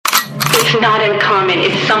It's not uncommon.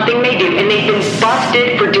 It's something they do, and they've been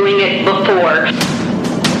busted for doing it before.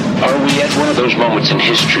 Are we at one of those moments in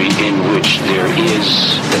history in which there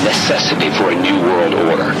is the necessity for a new world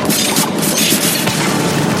order?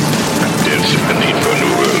 There's a need for a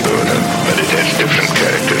new world order, but it has different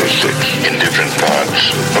characteristics in different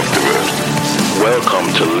parts of the world. Welcome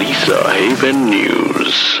to Lisa Haven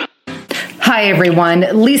News. Hi everyone,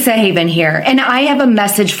 Lisa Haven here, and I have a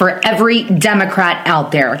message for every Democrat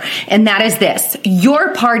out there, and that is this.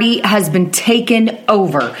 Your party has been taken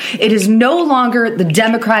over. It is no longer the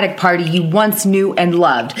Democratic Party you once knew and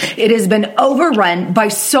loved. It has been overrun by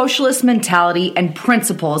socialist mentality and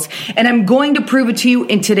principles, and I'm going to prove it to you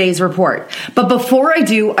in today's report. But before I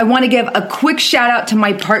do, I want to give a quick shout out to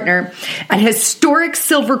my partner at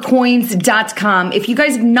historicsilvercoins.com. If you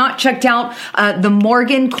guys have not checked out the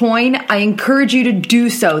Morgan coin, I encourage you to do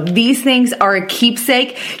so. These things are a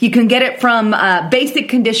keepsake. You can get it from basic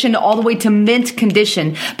condition all the way to mint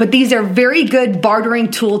condition, but these are very good bartering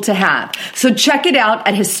tool to have. So check it out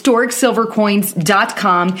at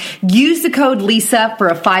historicsilvercoins.com. Use the code Lisa for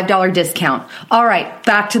a $5 discount. All right,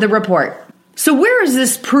 back to the report. So where is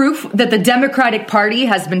this proof that the Democratic Party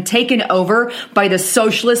has been taken over by the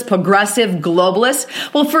socialist, progressive, globalists?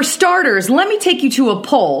 Well, for starters, let me take you to a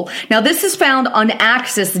poll. Now, this is found on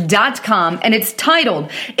Axis.com, and it's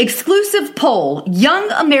titled, Exclusive Poll,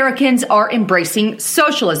 Young Americans Are Embracing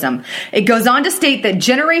Socialism. It goes on to state that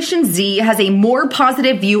Generation Z has a more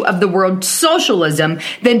positive view of the word socialism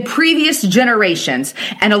than previous generations,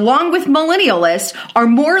 and along with millennialists, are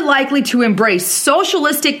more likely to embrace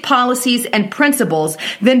socialistic policies and principles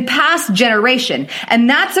than past generation. And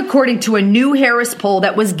that's according to a new Harris poll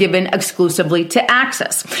that was given exclusively to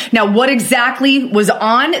Axis. Now, what exactly was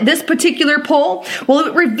on this particular poll? Well,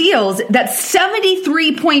 it reveals that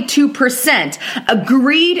 73.2%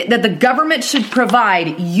 agreed that the government should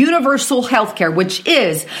provide universal health care, which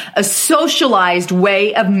is a socialized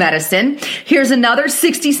way of medicine. Here's another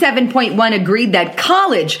 67.1 agreed that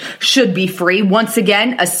college should be free. Once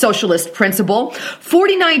again, a socialist principle.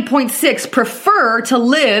 49.6 prefer to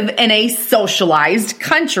live in a socialized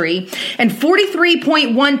country, and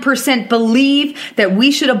 43.1% believe that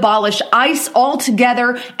we should abolish ICE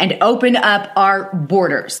altogether and open up our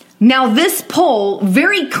borders. Now, this poll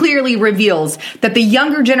very clearly reveals that the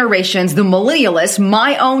younger generations, the millennialists,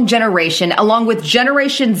 my own generation, along with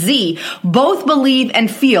Generation Z, both believe and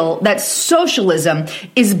feel that socialism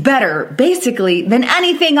is better, basically, than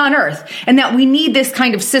anything on earth, and that we need this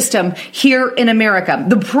kind of system here in America.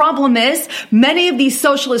 The problem is, many of these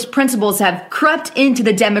socialist principles have crept into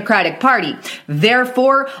the Democratic Party.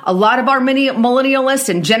 Therefore, a lot of our millennialists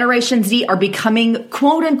and Generation Z are becoming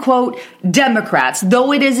quote-unquote Democrats,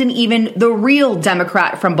 though it isn't even the real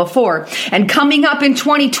Democrat from before. And coming up in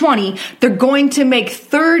 2020, they're going to make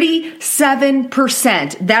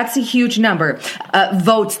 37%. That's a huge number,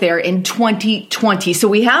 votes there in 2020. So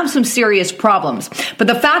we have some serious problems. But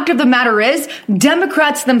the fact of the matter is,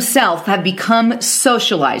 Democrats themselves have become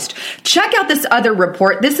socialized. Check out this other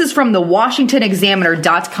report. This is from the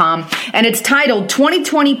WashingtonExaminer.com, and it's titled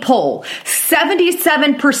 2020 Poll.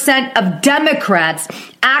 77% of Democrats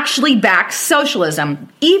actually back socialism,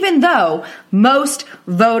 even though most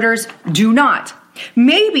voters do not.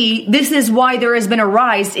 Maybe this is why there has been a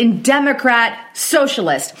rise in Democrat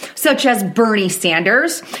socialists, such as Bernie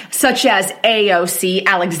Sanders, such as AOC,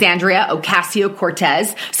 Alexandria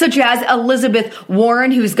Ocasio-Cortez, such as Elizabeth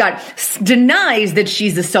Warren, denies that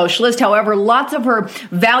she's a socialist. However, lots of her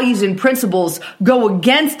values and principles go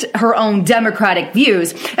against her own Democratic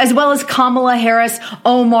views, as well as Kamala Harris,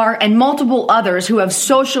 Omar, and multiple others who have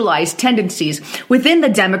socialized tendencies within the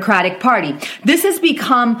Democratic Party. This has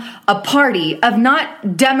become a party of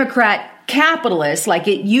not Democrat capitalist like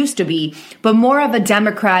it used to be, but more of a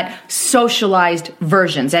Democrat socialized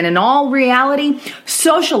versions. And in all reality,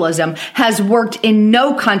 socialism has worked in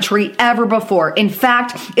no country ever before. In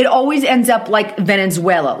fact, it always ends up like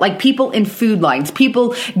Venezuela, like people in food lines,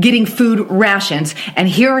 people getting food rations. And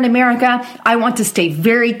here in America, I want to stay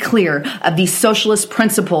very clear of these socialist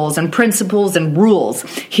principles and rules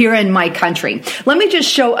here in my country. Let me just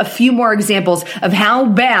show a few more examples of how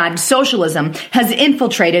bad socialism has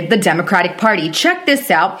infiltrated the Democratic Party. Check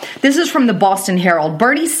this out. This is from the Boston Herald.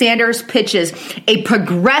 Bernie Sanders pitches a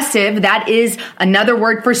progressive, that is another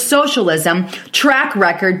word for socialism, track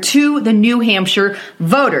record to the New Hampshire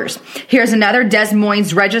voters. Here's another Des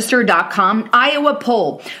Moines Register.com Iowa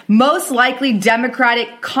poll. Most likely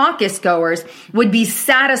Democratic caucus goers would be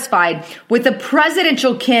satisfied with a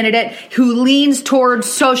presidential candidate who leans towards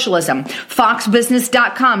socialism.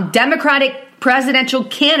 FoxBusiness.com Democratic presidential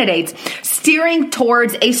candidates steering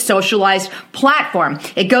towards a socialized platform.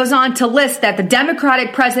 It goes on to list that the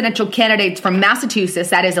Democratic presidential candidates from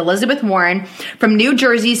Massachusetts, that is Elizabeth Warren, from New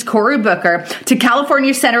Jersey's Cory Booker, to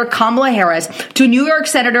California Senator Kamala Harris, to New York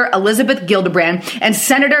Senator Elizabeth Gillibrand, and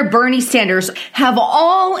Senator Bernie Sanders have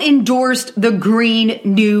all endorsed the Green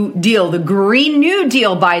New Deal. The Green New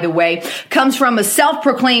Deal, by the way, comes from a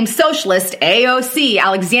self-proclaimed socialist, AOC,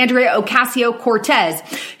 Alexandria Ocasio-Cortez.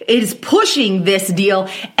 It is pushing this deal,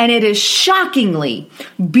 and it is shockingly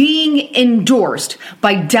being endorsed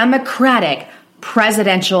by Democratic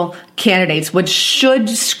presidential candidates, which should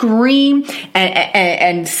scream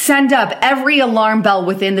and send up every alarm bell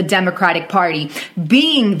within the Democratic Party,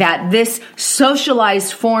 being that this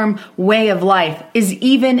socialized form way of life is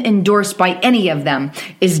even endorsed by any of them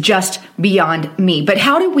is just beyond me. But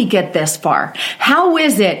how did we get this far? How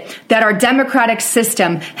is it that our democratic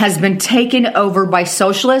system has been taken over by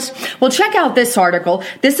socialists? Well, check out this article.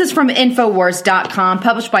 This is from Infowars.com,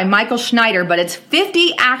 published by Michael Schneider, but it's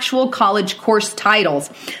 50 actual college course titles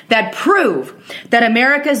that prove that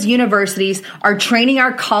America's universities are training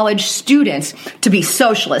our college students to be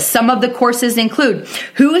socialists. Some of the courses include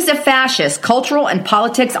Who is a Fascist? Cultural and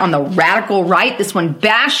Politics on the Radical Right. This one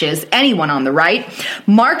bashes anyone on the right.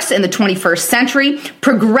 Marx in the 21st Century.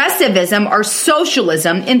 Progressivism or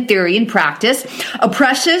Socialism in Theory and Practice.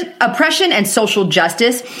 Oppression and Social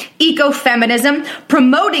Justice. Ecofeminism.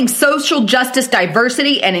 Promoting Social Justice,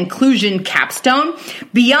 Diversity and Inclusion Capstone.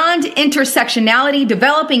 Beyond Intersectionality.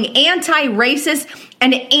 Developing Anti-Racist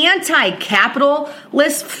and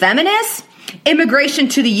anti-capitalist feminists, Immigration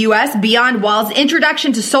to the U.S., Beyond Walls,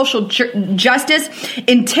 Introduction to Social Justice,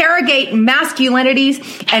 Interrogate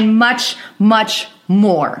Masculinities, and much, much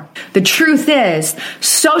more. The truth is,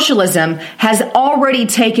 socialism has already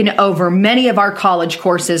taken over many of our college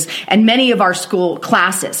courses and many of our school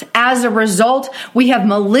classes. As a result, we have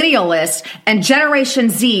millennialists and Generation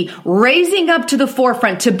Z raising up to the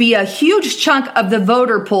forefront to be a huge chunk of the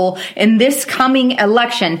voter pool in this coming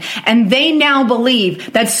election. And they now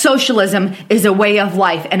believe that socialism is a way of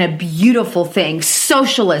life and a beautiful thing.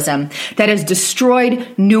 Socialism that has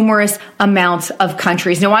destroyed numerous amounts of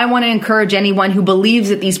countries. Now, I want to encourage anyone who believes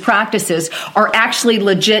that these practices are actually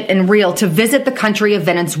legit and real to visit the country of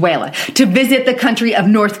Venezuela, to visit the country of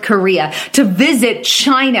North Korea, to visit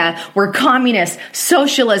China, where communist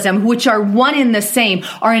socialism, which are one and the same,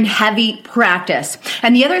 are in heavy practice.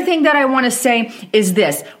 And the other thing that I want to say is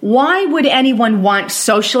this: why would anyone want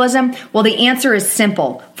socialism? Well, the answer is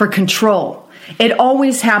simple: for control. It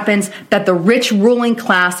always happens that the rich ruling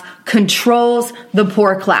class controls the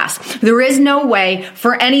poor class. There is no way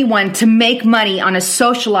for anyone to make money on a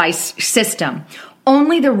socialized system.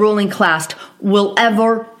 Only the ruling class will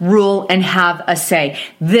ever rule and have a say.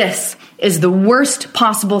 This is the worst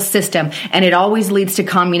possible system, and it always leads to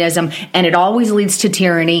communism, and it always leads to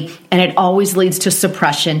tyranny, and it always leads to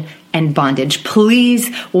suppression and bondage. Please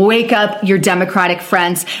wake up your Democratic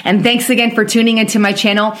friends. And thanks again for tuning into my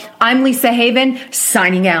channel. I'm Lisa Haven,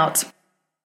 signing out.